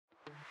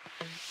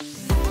Hey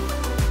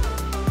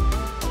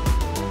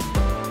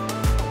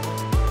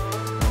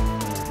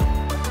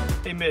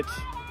Mitch,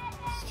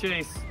 it's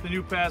Chase, the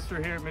new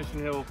pastor here at Mission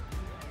Hill.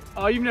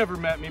 You've never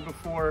met me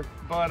before,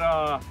 but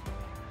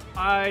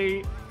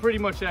I pretty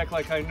much act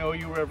like I know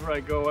you wherever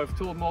I go. I've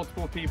told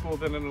multiple people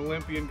that an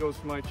Olympian goes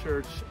to my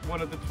church.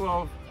 One of the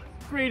 12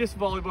 greatest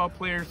volleyball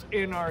players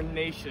in our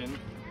nation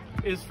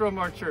is from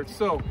our church.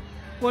 So,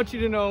 I want you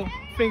to know,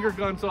 finger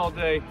guns all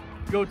day,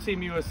 go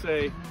Team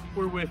USA,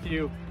 we're with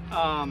you.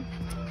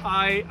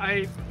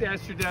 I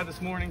asked your dad this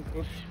morning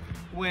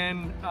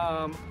when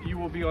you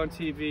will be on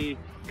TV,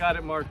 got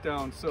it marked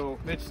down. So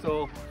Mitch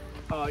Stoll,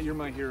 you're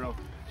my hero.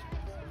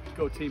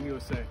 Go Team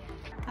USA.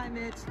 Hi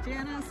Mitch,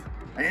 Janice.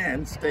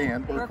 And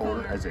Stan,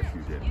 reporter, as if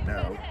you didn't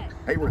know.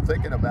 Hey, we're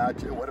thinking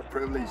about you. What a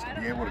privilege to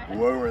be able to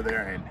go over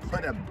there and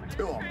put them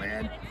to them,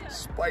 man.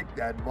 Spike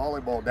that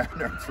volleyball down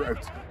their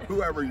throats,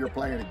 whoever you're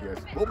playing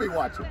against. We'll be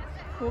watching.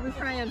 We'll be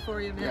praying for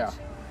you, Mitch. Yeah,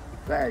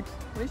 thanks.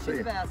 Wish you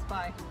the best.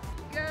 Bye.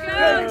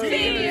 Go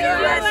Team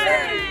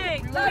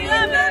USA! Love you,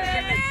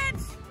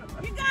 Mitch!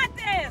 You got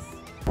this!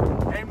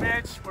 Hey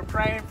Mitch, we're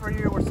praying for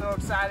you. We're so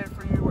excited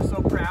for you. We're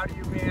so proud of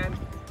you, man.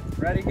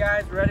 Ready,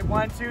 guys? Ready?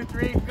 1, 2,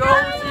 3, go Team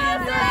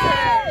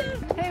USA!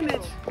 Hey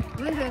Mitch,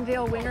 Linda and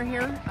Dale Winger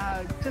here.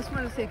 Just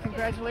want to say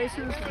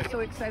congratulations. We're so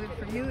excited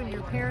for you and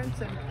your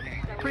parents and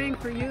praying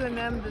for you and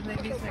them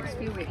these next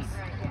few weeks.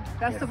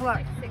 Best of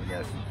luck.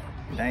 Yes,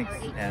 thanks,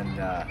 and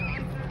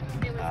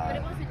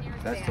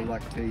best of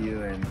luck to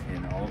you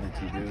in all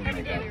that you do, and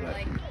may God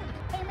bless you.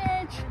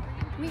 Hey Mitch,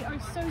 we are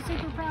so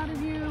super proud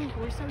of you.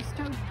 We're so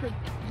stoked that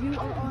you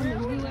are on the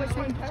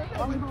USA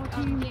volleyball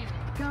team.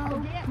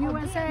 Go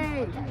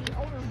USA!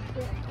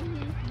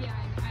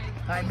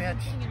 Hi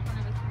Mitch.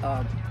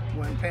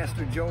 When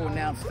Pastor Joe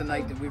announced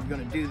tonight that we were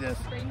going to do this,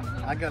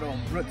 I got all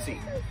brootsy.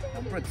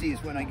 Now brootsy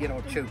is when I get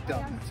all choked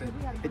up.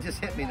 It just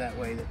hit me that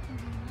way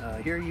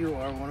that here you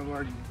are, one of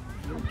our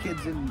little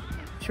kids in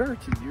church,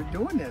 and you're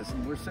doing this,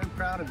 and we're so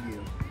proud of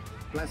you.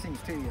 Blessings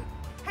to you.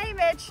 Hey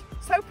Mitch,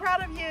 so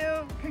proud of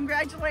you.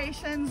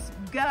 Congratulations.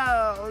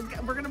 Go.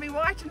 We're going to be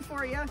watching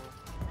for you. Go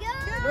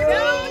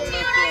Team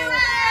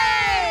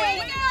USA!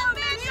 Go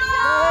Mitchell!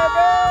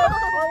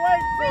 We're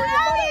waiting for you,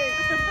 buddy.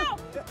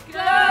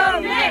 Go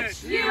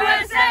Mitch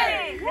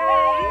USA!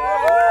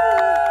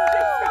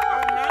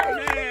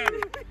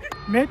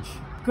 Mitch,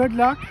 good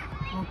luck.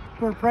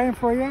 We're praying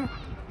for you,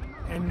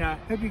 and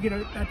hope you get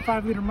that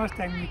 5-liter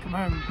Mustang when you come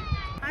home.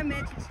 Hi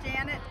Mitch, it's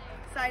Janet.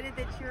 Excited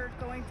that you're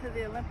going to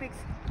the Olympics.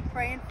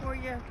 Praying for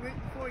you,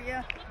 rooting for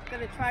you.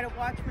 Going to try to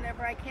watch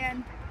whenever I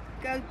can.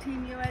 Go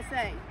Team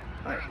USA.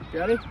 All right,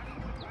 ready?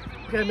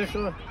 Okay,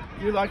 Mitchell,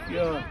 you like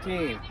your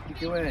team. You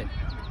can win.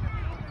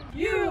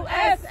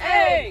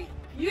 USA!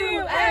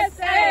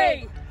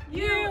 USA!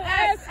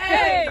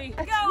 USA!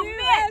 Go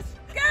Mitch!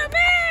 Go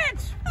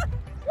Mitch! Go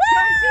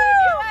Team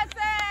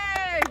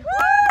USA!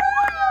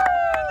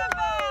 You're the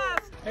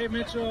best! Hey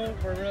Mitchell,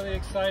 we're really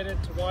excited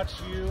to watch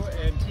you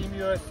and Team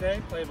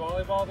USA play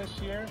volleyball this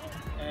year.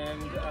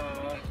 And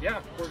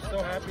yeah, we're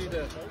so happy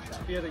to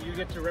hear that you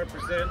get to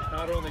represent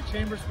not only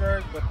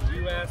Chambersburg, but the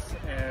U.S.,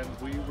 and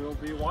we will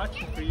be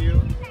watching for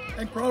you.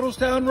 And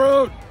Crotalstown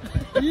Road!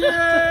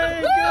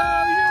 Yay! Go